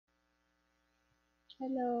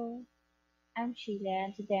Hello, I'm Sheila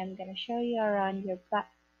and today I'm going to show you around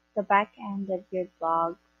the back end of your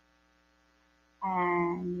blog.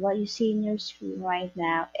 And what you see in your screen right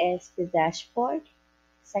now is the dashboard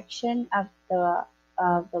section of the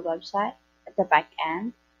website at the back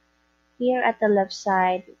end. Here at the left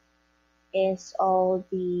side is all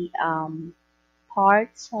the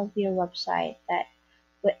parts of your website that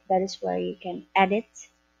is where you can edit.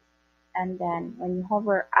 And then when you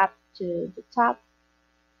hover up to the top,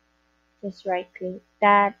 just right click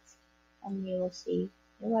that and you will see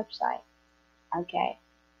the website. Okay,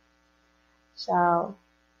 so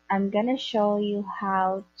I'm gonna show you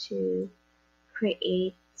how to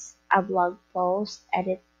create a blog post,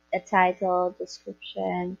 edit a title,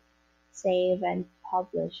 description, save and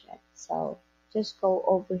publish it. So just go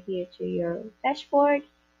over here to your dashboard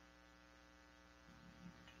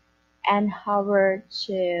and hover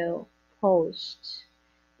to post.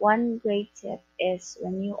 One great tip is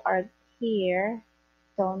when you are here,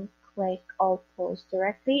 don't click all posts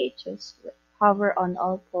directly, just hover on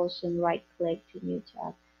all posts and right click to new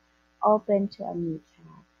tab, open to a new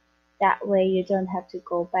tab. That way you don't have to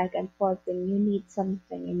go back and forth when you need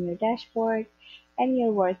something in your dashboard and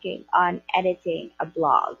you're working on editing a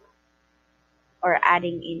blog or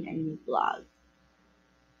adding in a new blog.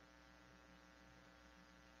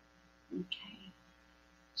 Okay,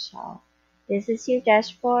 so this is your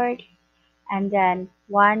dashboard. And then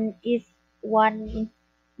one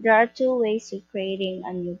there are two ways to creating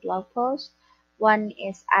a new blog post. One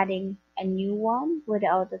is adding a new one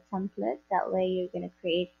without a template. That way you're gonna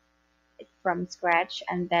create it from scratch.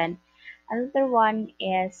 And then another one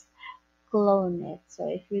is clone it. So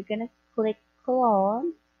if you're gonna click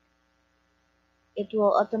clone, it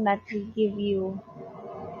will automatically give you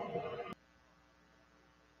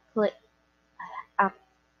click a,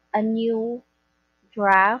 a new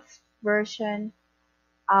draft version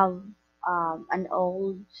of an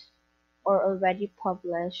old or already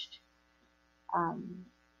published um,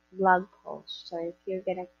 blog post. So if you're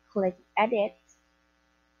gonna click edit,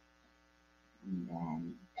 and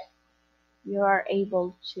then you are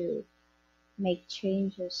able to make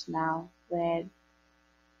changes now with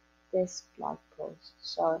this blog post.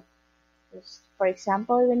 So just for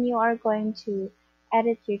example, when you are going to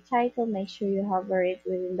edit your title, make sure you hover it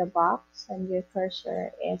within the box and your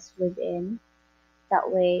cursor is within. That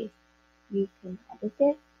way you can edit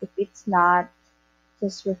it. If it's not,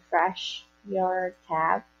 just refresh your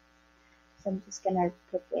tab. So I'm just gonna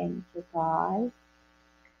put in goodbye.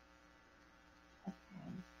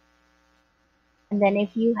 Okay. And then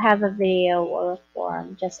if you have a video or a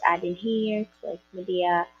form, just add in here, click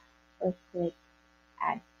media or click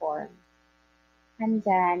add form. And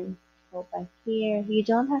then go back here. You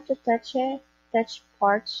don't have to touch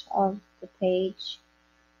parts of the page.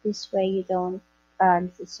 This way you don't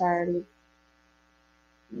necessarily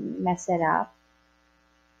mess it up.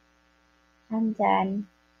 And then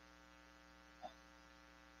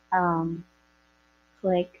um,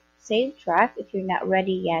 click save draft if you're not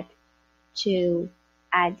ready yet to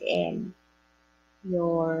add in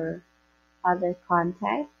your other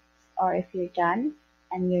contacts, or if you're done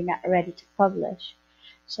and you're not ready to publish.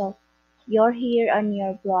 So you're here on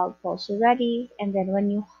your blog post already, and then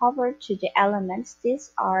when you hover to the elements,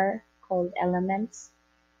 these are called elements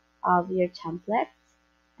of your template.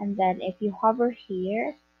 And then if you hover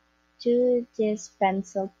here to this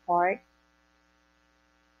pencil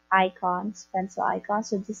icon,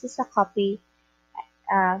 so this is a copy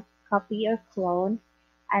or clone,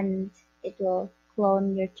 and it will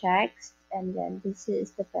clone your text. And then this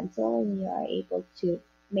is the pencil, and you are able to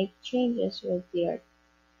make changes with your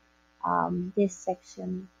this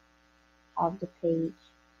section of the page.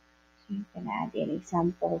 So you can add an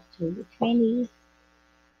example to the 20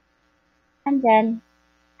 and then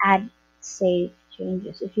add save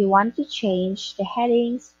changes. If you want to change the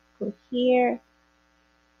headings, click here,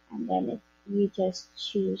 and then you just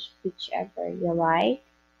choose whichever you like.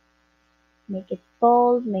 Make it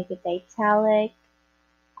bold, make it italic,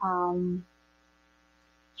 um,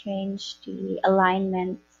 change the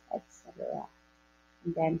alignment, etc.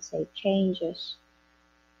 And then save changes.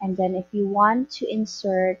 And then if you want to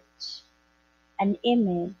insert an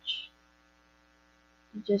image,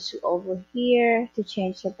 just over here to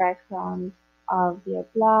change the background of your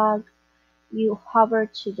blog, you hover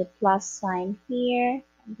to the plus sign here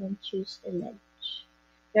and then choose image.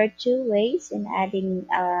 There are two ways in adding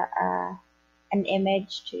an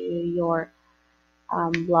image to your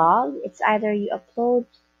blog. It's either you upload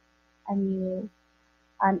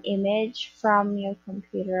an image from your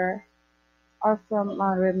computer or from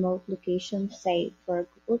a remote location, say for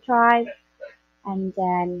Google Drive, and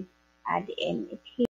then add in it here.